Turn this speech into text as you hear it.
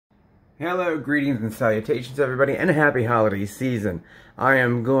Hello, greetings and salutations everybody, and a happy holiday season. I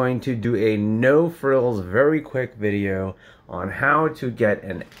am going to do a no-frills, very quick video on how to get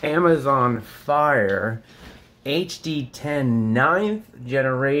an Amazon Fire HD10 9th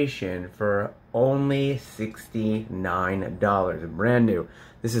generation for only $69. Brand new.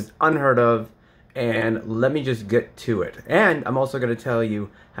 This is unheard of, and let me just get to it. And I'm also going to tell you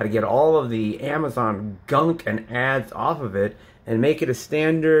how to get all of the Amazon gunk and ads off of it and make it a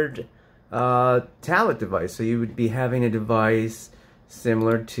standard tablet device. So you would be having a device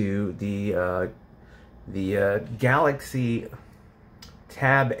similar to the Galaxy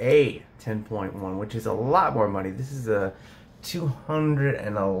Tab A 10.1, which is a lot more money. This is a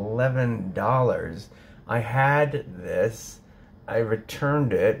 $211. I had this. I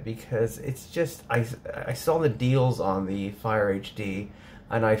returned it because it's just, I saw the deals on the Fire HD,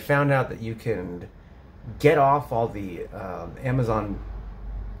 and I found out that you can get off all the Amazon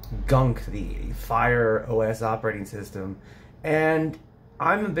gunk, the Fire OS operating system, and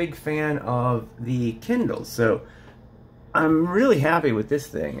I'm a big fan of the Kindle, so I'm really happy with this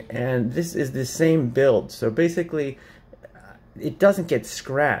thing. And this is the same build, so basically it doesn't get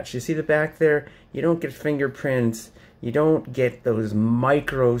scratched. You see the back there? You don't get fingerprints, you don't get those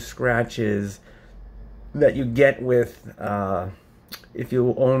micro scratches that you get with if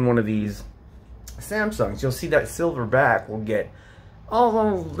you own one of these Samsungs. You'll see that silver back will get all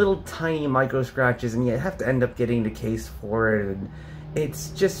those little tiny micro scratches, and you have to end up getting the case for it. And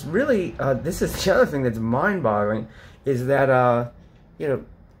it's just really, this is the other thing that's mind-boggling, is that, you know,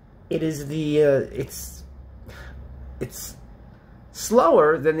 it is the, it's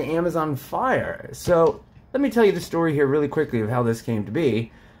slower than the Amazon Fire. So let me tell you the story here really quickly of how this came to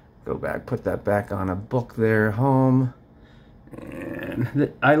be. Go back, put that back on a book there, home.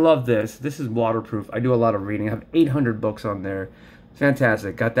 And I love this. This is waterproof. I do a lot of reading. I have 800 books on there.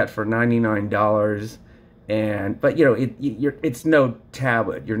 Fantastic. Got that for $99. But you know, it's no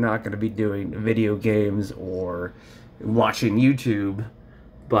tablet. You're not going to be doing video games or watching YouTube.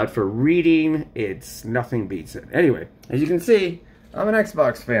 But for reading, nothing beats it. Anyway, as you can see, I'm an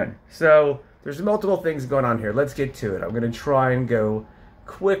Xbox fan. So there's multiple things going on here. Let's get to it. I'm going to try and go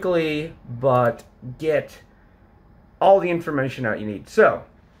quickly, but get all the information out you need. So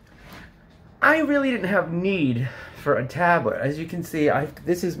I really didn't have need for a tablet. As you can see,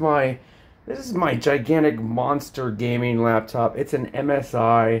 this is my gigantic monster gaming laptop. It's an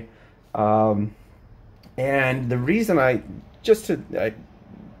MSI, and the reason just to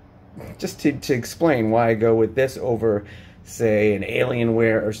explain why I go with this over, say, an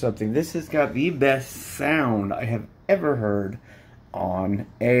Alienware or something. This has got the best sound I have ever heard on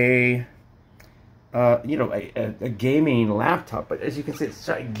a you know, a gaming laptop. But as you can see, it's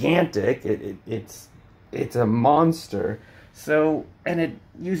gigantic. It's a monster. So, and it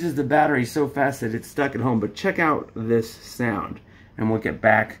uses the battery so fast that it's stuck at home. But check out this sound, and we'll get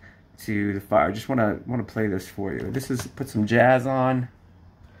back to the Fire. I just want to play this for you. This is, put some jazz on,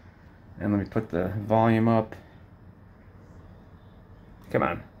 and let me put the volume up. Come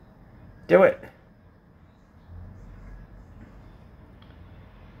on, do it.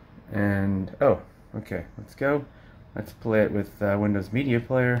 And oh, okay, let's go. Let's play it with Windows Media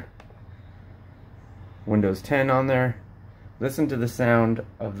Player. Windows 10 on there. Listen to the sound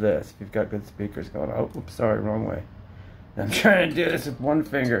of this. If you've got good speakers going. Oh, oops, sorry, wrong way. I'm trying to do this with one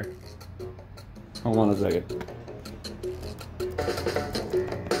finger. Hold on a second.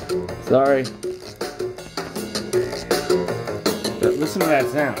 Sorry. But listen to that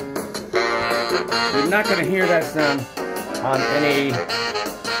sound. You're not going to hear that sound on any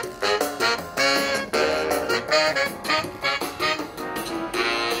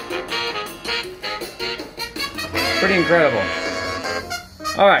pretty incredible.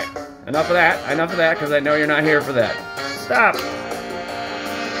 Alright, enough of that, because I know you're not here for that. Stop!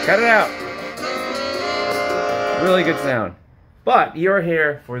 Cut it out. Really good sound. But you're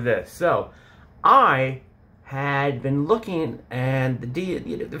here for this. So, I had been looking, and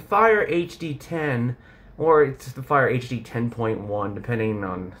the Fire HD10, or it's the Fire HD 10.1, depending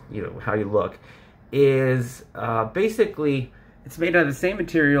on, you know, how you look, is basically, it's made out of the same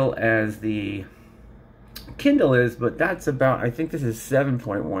material as the Kindle is, but that's about, I think this is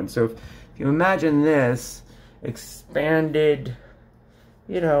 7.1. So if you imagine this expanded,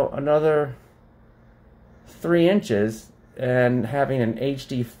 you know, another 3 inches and having an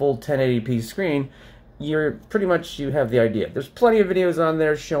HD full 1080p screen, you're pretty much, you have the idea. There's plenty of videos on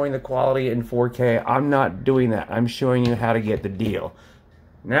there showing the quality in 4K. I'm not doing that. I'm showing you how to get the deal.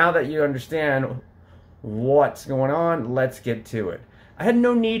 Now that you understand what's going on, let's get to it. I had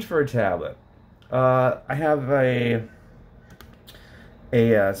no need for a tablet. I have a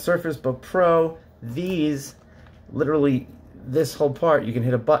a Surface Book Pro. These, literally, this whole part, you can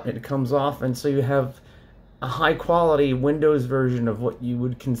hit a button, it comes off, and so you have a high quality Windows version of what you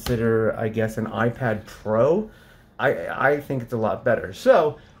would consider, I guess, an iPad Pro. I think it's a lot better.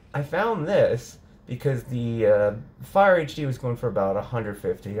 So I found this because the Fire HD was going for about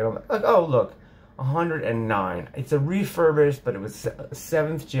 150. And I'm like, oh look, 109. It's a refurbished, but it was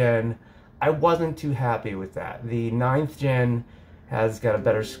 7th gen. I wasn't too happy with that. The 9th gen has got a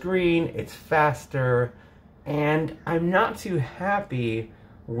better screen, it's faster, and I'm not too happy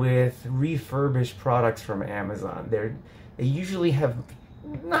with refurbished products from Amazon. They usually have,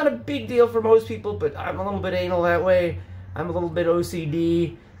 not a big deal for most people, but I'm a little bit anal that way. I'm a little bit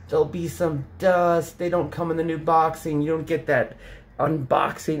OCD. There'll be some dust. They don't come in the new boxing. You don't get that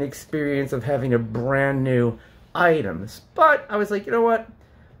unboxing experience of having a brand new items. But I was like, you know what?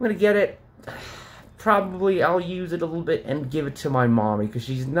 I'm going to get it. Probably I'll use it a little bit and give it to my mommy because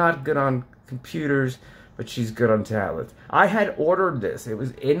she's not good on computers, but she's good on tablets. I had ordered this. It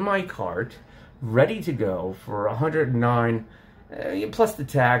was in my cart, ready to go for $109 plus the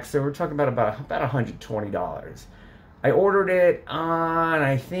tax. So we're talking about $120. I ordered it on,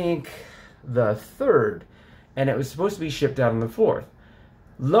 I think, the 3rd, and it was supposed to be shipped out on the 4th.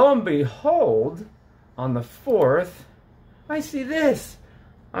 Lo and behold, on the 4th, I see this.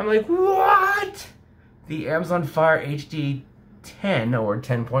 I'm like, what? The Amazon Fire HD 10 or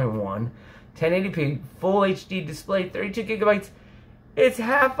 10.1, 1080p, full HD display, 32 gigabytes. It's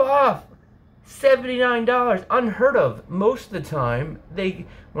half off. $79, unheard of. Most of the time,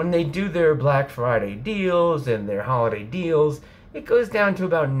 when they do their Black Friday deals and their holiday deals, it goes down to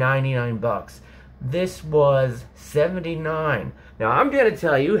about 99 bucks. This was $79. Now I'm going to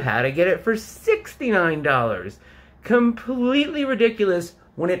tell you how to get it for $69. Completely ridiculous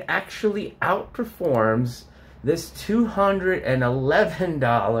when it actually outperforms this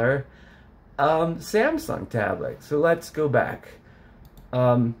 $211 Samsung tablet. So let's go back.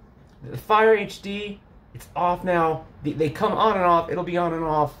 The Fire HD, it's off now. They come on and off. It'll be on and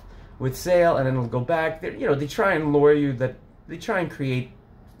off with sale, and then it'll go back. They try and lure you. They try and create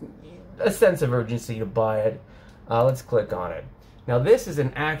a sense of urgency to buy it. Let's click on it. Now this is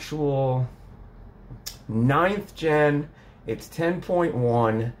an actual 9th gen. It's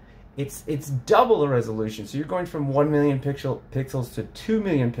 10.1. It's double the resolution. So you're going from 1 million pixels to 2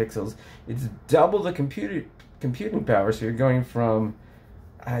 million pixels. It's double the computing power. So you're going from,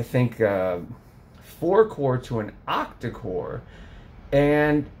 I think, 4-core to an octa-core,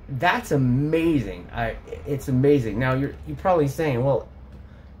 and that's amazing. It's amazing. Now you're probably saying, well,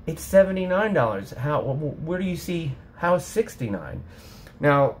 it's $79. Where do you see how is 69?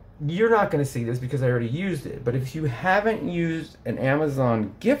 Now you're not going to see this because I already used it. But if you haven't used an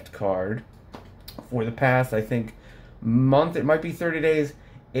Amazon gift card for the past, I think, month, it might be 30 days,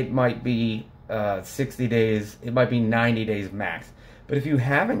 it might be 60 days, it might be 90 days max. But if you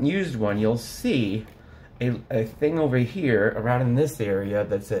haven't used one, you'll see a thing over here, around in this area,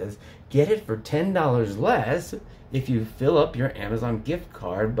 that says, get it for $10 less if you fill up your Amazon gift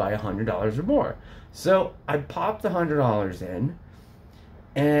card by $100 or more. So I popped $100 in,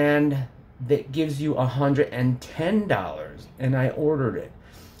 and that gives you $110, and I ordered it.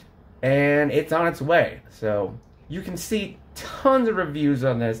 And it's on its way. So you can see tons of reviews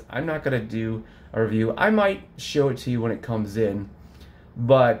on this. I'm not going to do a review. I might show it to you when it comes in.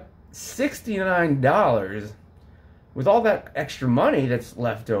 But $69, with all that extra money that's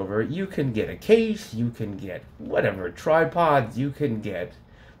left over, you can get a case, you can get whatever, tripods, you can get,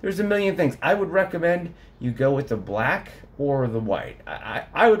 there's a million things. I would recommend you go with the black or the white.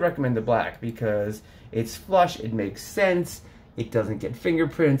 I would recommend the black because it's flush, it makes sense, it doesn't get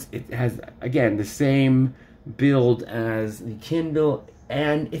fingerprints, it has, again, the same build as the Kindle,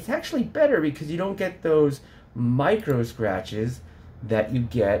 and it's actually better because you don't get those micro scratches that you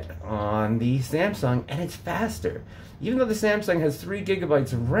get on the Samsung, and it's faster. Even though the Samsung has 3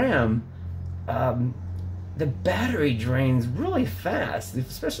 gigabytes of RAM, the battery drains really fast,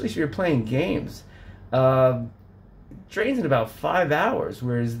 especially if you're playing games. It drains in about 5 hours,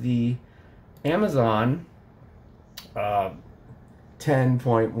 whereas the Amazon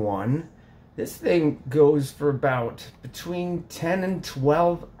 10.1, this thing goes for about between 10 and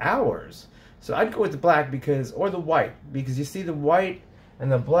 12 hours. So I'd go with the black because, or the white, because you see the white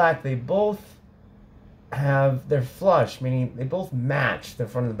and the black, they both have, they're flush, meaning they both match the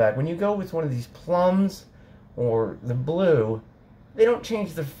front and the back. When you go with one of these plums or the blue, they don't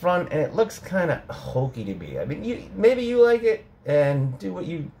change the front, and it looks kind of hokey to me. I mean, maybe you like it and do what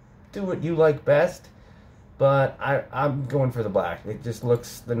you like best, but I'm going for the black. It just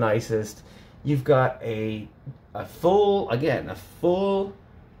looks the nicest. You've got a full, again, a full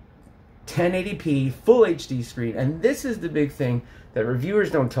 1080p full HD screen, and this is the big thing that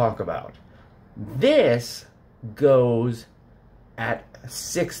reviewers don't talk about. This goes at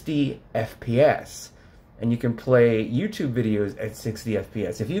 60 FPS, and you can play YouTube videos at 60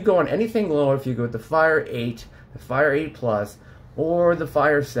 FPS. If you go on anything lower, if you go with the Fire 8, the Fire 8 Plus, or the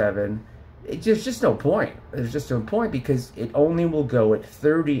Fire 7, there's just no point. There's just no point because it only will go at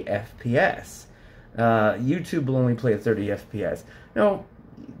 30 FPS. YouTube will only play at 30 FPS. Now,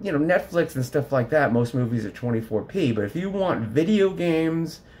 you know, Netflix and stuff like that, most movies are 24p, but if you want video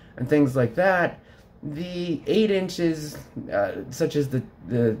games and things like that, the 8 inches, such as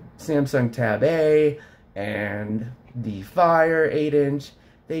the Samsung Tab A and the Fire 8-inch,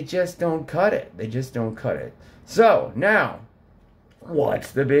 they just don't cut it. They just don't cut it. So, now,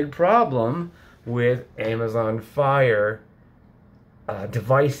 what's the big problem with Amazon Fire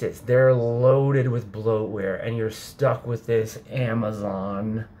devices? They're loaded with bloatware, and you're stuck with this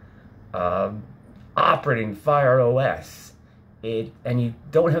Amazon operating Fire OS. And you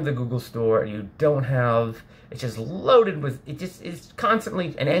don't have the Google Store, and you don't have, it's just loaded with, it's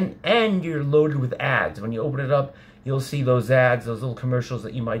constantly, and you're loaded with ads. When you open it up, you'll see those ads, those little commercials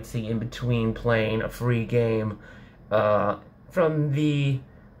that you might see in between playing a free game from the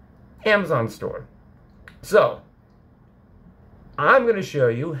Amazon store. So, I'm going to show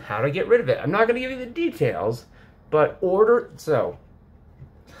you how to get rid of it. I'm not going to give you the details, but so,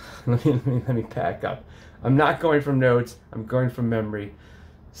 let me back up. I'm not going from notes, I'm going from memory.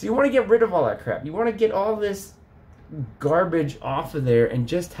 So you want to get rid of all that crap. You want to get all this garbage off of there and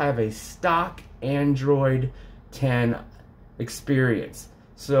just have a stock Android 10 experience.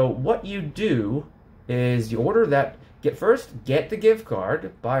 So what you do is you order that, get the gift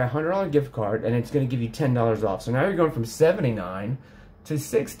card, buy a $100 gift card, and it's going to give you $10 off. So now you're going from $79 to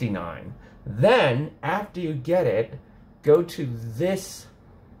 $69. Then, after you get it, go to this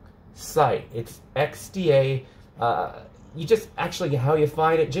site. It's XDA. You just, actually, how you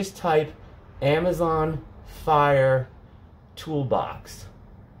find it, just type Amazon Fire Toolbox.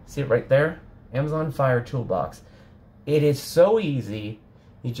 See it right there? Amazon Fire Toolbox. It is so easy.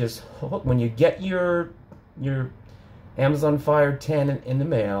 You just, when you get your Amazon Fire 10 in the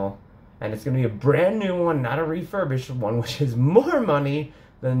mail, and it's going to be a brand new one, not a refurbished one, which is more money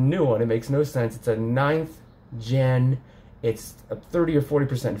than a new one. It makes no sense. It's a 9th gen. It's 30 or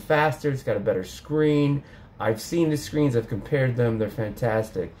 40% faster. It's got a better screen. I've seen the screens. I've compared them. They're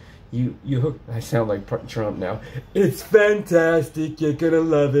fantastic. I sound like Trump now. It's fantastic. You're going to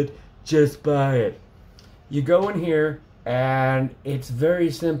love it. Just buy it. You go in here, and it's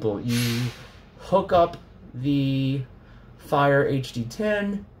very simple. You hook up the Fire HD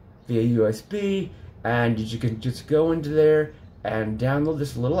 10 via USB, and you can just go into there and download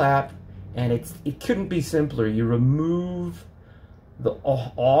this little app, and it couldn't be simpler. You remove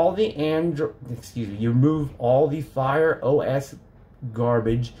all the you remove all the Fire OS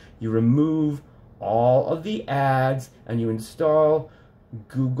garbage, you remove all of the ads, and you install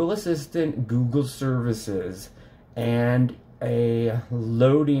Google Assistant, Google Services, and a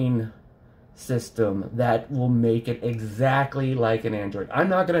loading system that will make it exactly like an Android. I'm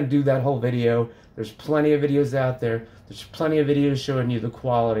not going to do that whole video. There's plenty of videos out there. There's plenty of videos showing you the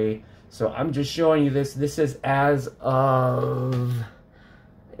quality. So I'm just showing you this. This is as of,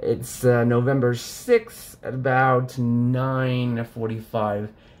 it's November 6th at about 9:45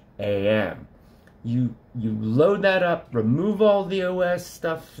 a.m. You load that up, remove all the OS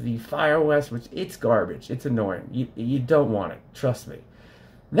stuff, the Fire OS, which it's garbage. It's annoying. You don't want it. Trust me.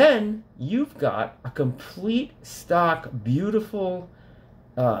 Then you've got a complete stock, beautiful,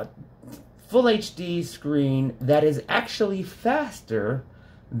 full HD screen that is actually faster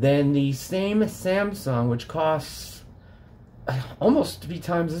than the same Samsung, which costs almost 3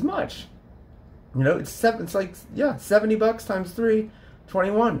 times as much. You know, it's like, yeah, $70 times 3,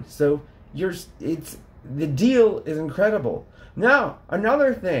 21. So the deal is incredible. Now,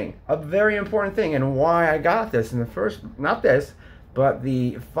 another thing, a very important thing, and why I got this in the first, not this, but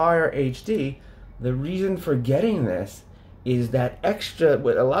the Fire HD, the reason for getting this is that extra,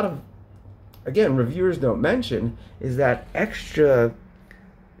 what a lot of, again, reviewers don't mention, is that extra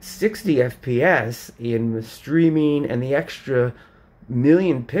 60 FPS in streaming, and the extra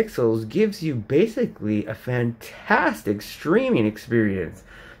million pixels gives you basically a fantastic streaming experience.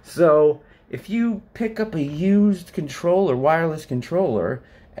 So if you pick up a used controller, wireless controller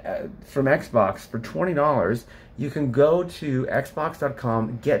from Xbox for $20, you can go to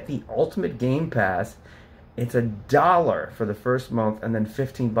xbox.com, get the Ultimate Game Pass. It's $1 for the first month, and then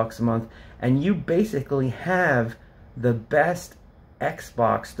 $15 a month, and you basically have the best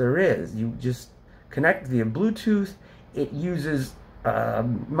Xbox there is. You just connect via Bluetooth. It uses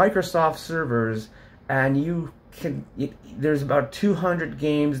Microsoft servers, and you can. There's about 200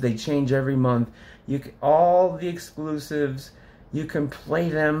 games. They change every month. All the exclusives. You can play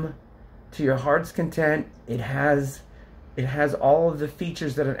them to your heart's content. It has all of the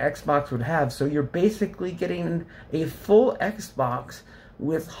features that an Xbox would have. So you're basically getting a full Xbox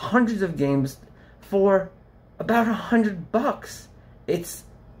with hundreds of games for about $100. It's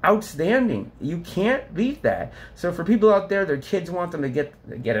outstanding. You can't beat that. So for people out there, their kids want them to get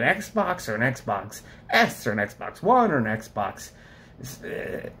an Xbox or an Xbox S or an Xbox One or an Xbox,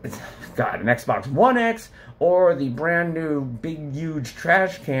 an Xbox One X, or the brand new big huge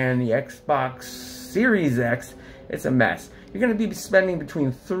trash can, the Xbox Series X. It's a mess. You're going to be spending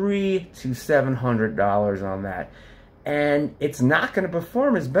between $300 to $700 on that. And it's not going to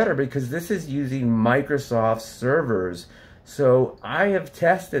perform as better because this is using Microsoft servers. So I have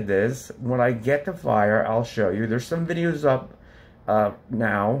tested this. When I get to Fire, I'll show you. There's some videos up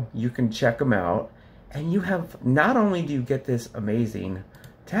now. You can check them out. And you have, not only do you get this amazing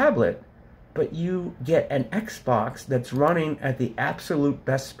tablet, but you get an Xbox that's running at the absolute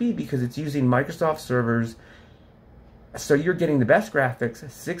best speed because it's using Microsoft servers. So you're getting the best graphics,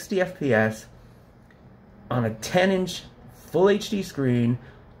 60 FPS, on a 10-inch full HD screen.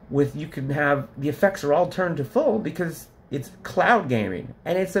 You can have, the effects are all turned to full because it's cloud gaming.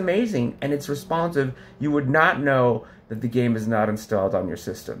 And it's amazing, and it's responsive. You would not know that the game is not installed on your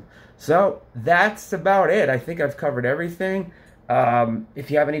system. So that's about it. I think I've covered everything.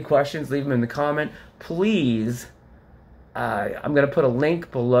 If you have any questions, leave them in the comment. Please, I'm going to put a link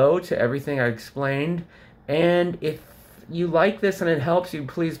below to everything I explained. And if you like this and it helps you,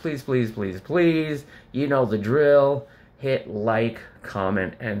 please, please, please, please, please, you know the drill. Hit like,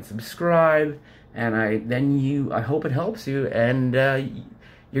 comment, and subscribe. And I hope it helps you. And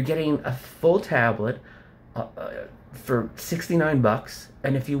you're getting a full tablet for $69.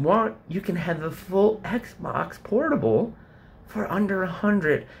 And if you want, you can have the full Xbox portable for under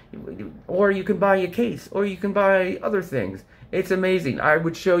 $100. Or you can buy a case, or you can buy other things. It's amazing. I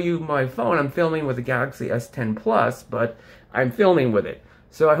would show you my phone. I'm filming with the Galaxy S10 Plus, but I'm filming with it.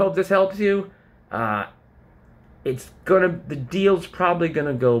 So I hope this helps you. The deal's probably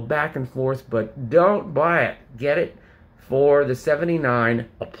gonna go back and forth, but don't buy it. Get it for the $79.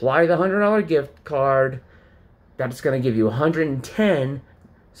 Apply the $100 gift card. That's gonna give you $110.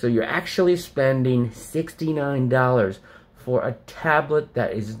 So you're actually spending $69 for a tablet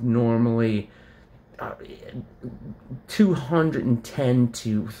that is normally $210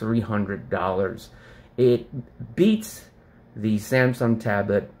 to $300. It beats the Samsung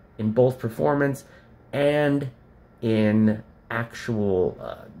tablet in both performance and in actual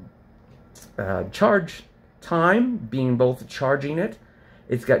charge time, being both charging it.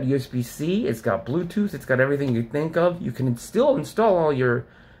 It's got USB-C, it's got Bluetooth, it's got everything you think of. You can still install all your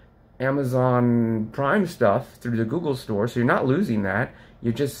Amazon Prime stuff through the Google Store, so you're not losing that.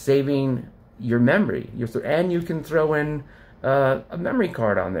 You're just saving your memory. And you can throw in a memory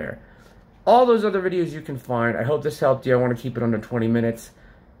card on there. All those other videos you can find. I hope this helped you. I want to keep it under 20 minutes.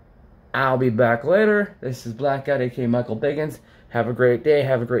 I'll be back later. This is Blackout, aka Michael Biggins. Have a great day.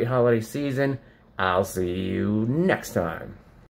 Have a great holiday season. I'll see you next time.